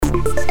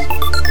Guess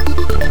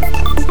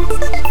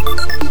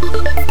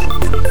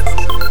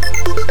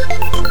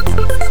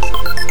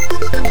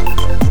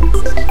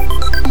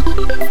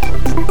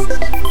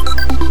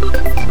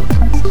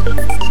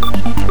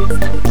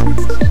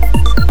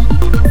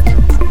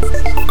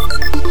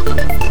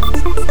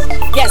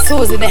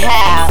who's in the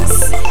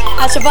house?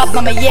 I show up,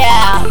 mama,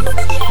 yeah.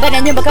 Then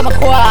I never come a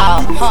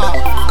quam, huh?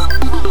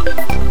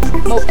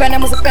 Mupena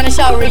musipena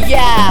shower,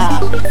 yeah.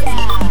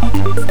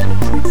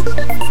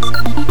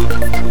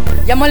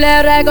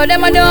 Yamolere go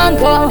dem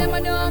adonko.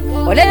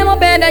 Ole mo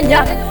benda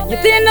nya. You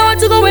think no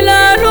to go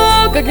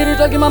wilaro. Kagiri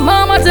talking my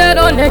mama said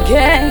on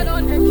again.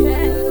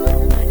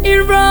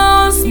 It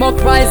rose more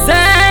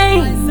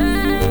pricing.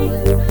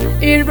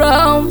 It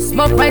rose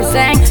more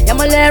pricing.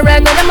 Yamolere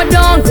go dem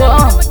adonko.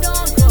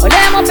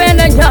 Ole mo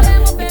benda nya.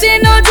 You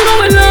think no to go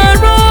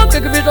wilaro.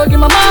 Kagiri talking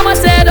my mama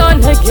said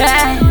on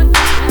again.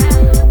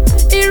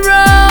 It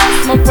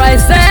rose more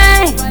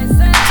pricing.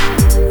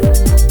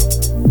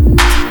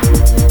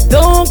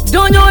 Don't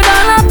you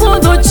dala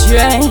pudo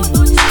chain.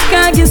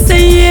 Kagi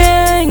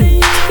saying,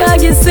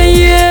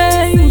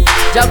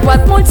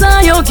 Jaguat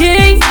monta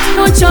yogi,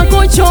 no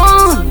chako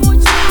chon,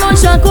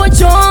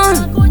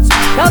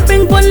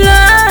 Kaping pala,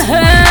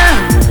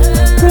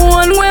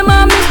 Kuan we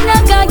mamik na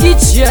kagi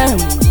chem,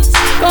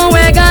 Kon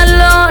we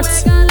galot,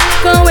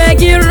 kon we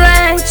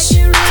girech,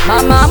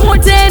 Mama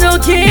mote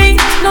yogi,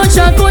 no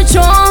chako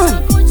chon,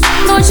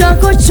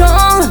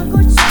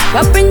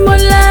 Kaping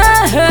pala.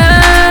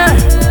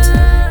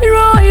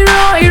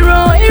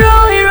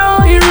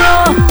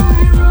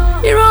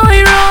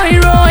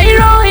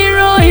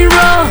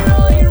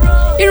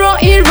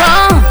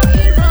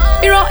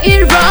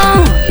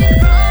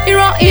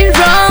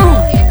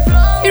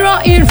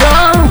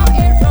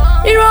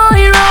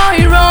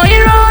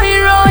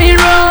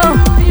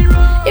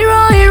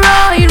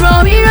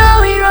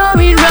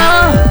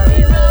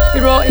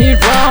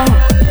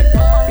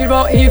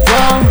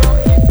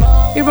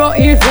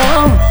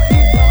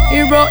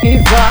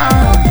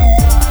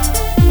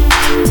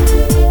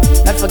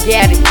 Not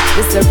forget it,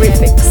 this is a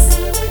Refix.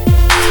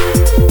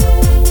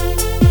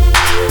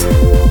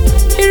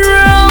 It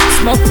rolls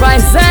more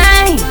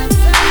pricing.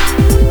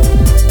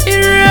 It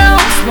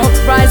rolls more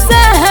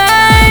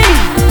pricing.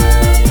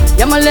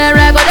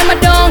 Yamalera go dem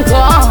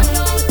adonko.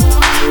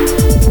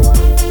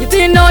 You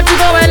think not to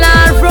go well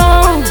and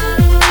wrong.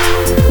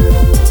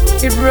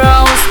 It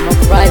rolls more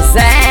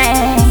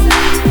pricing.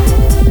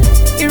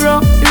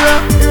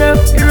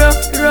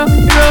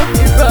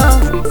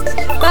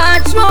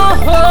 Much more.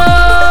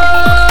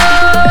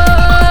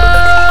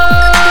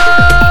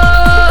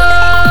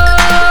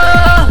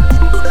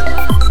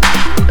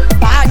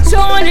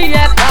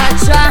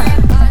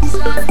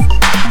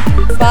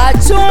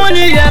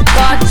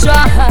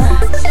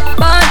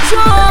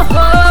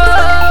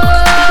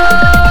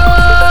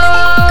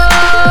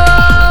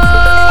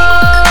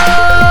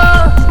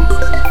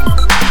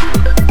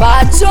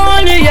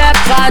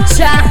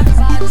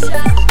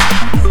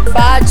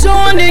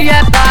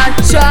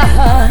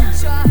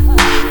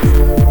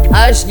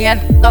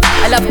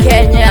 I love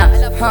Kenya,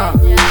 huh?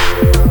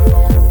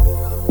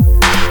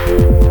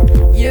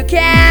 You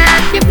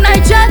can't keep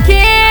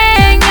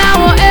hijacking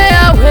our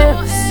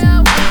airwaves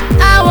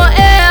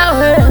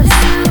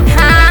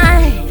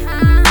high,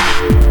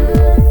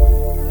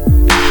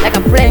 like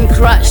a plane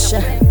crash.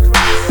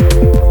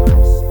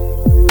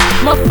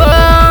 My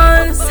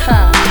phones,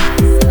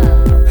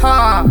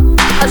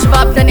 I should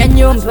up in your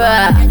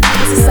nyumba.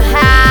 This is a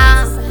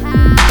house.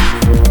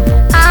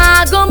 I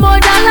go more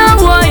than a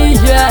way.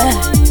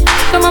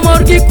 Come on,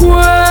 morki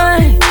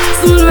kwe,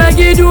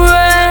 sulwegi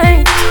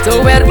dwe. To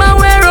where my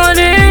we're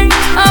running,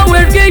 I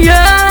will get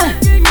ya.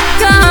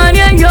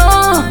 Kanye yo,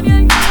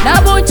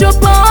 na bocho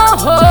po.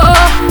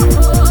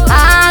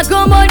 I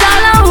go more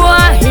than a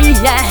way.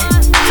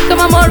 Come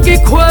on, morki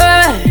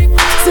kwe,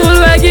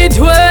 sulwegi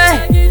dwe.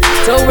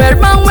 To where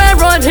my we're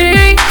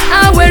running,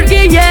 I will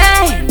get ya.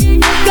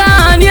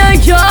 Kanye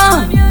yo,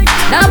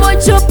 na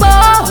bocho po.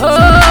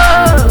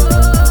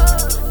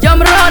 Jam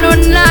rano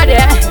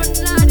nade.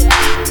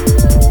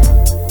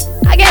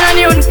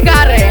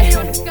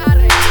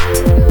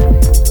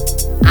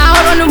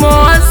 Ahora no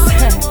más.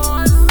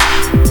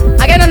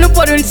 Agora no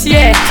por un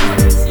cie.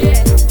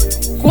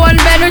 Kuan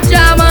beno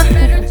jama,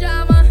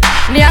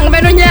 niang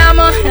beno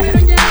nyama.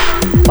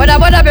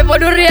 Boda be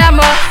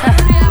poduriamo.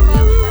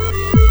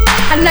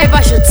 Anai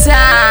basho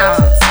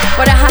town,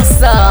 boda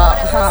hustle.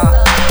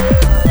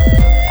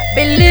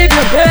 Believe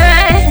me,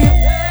 babe,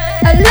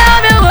 I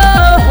love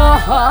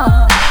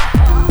you.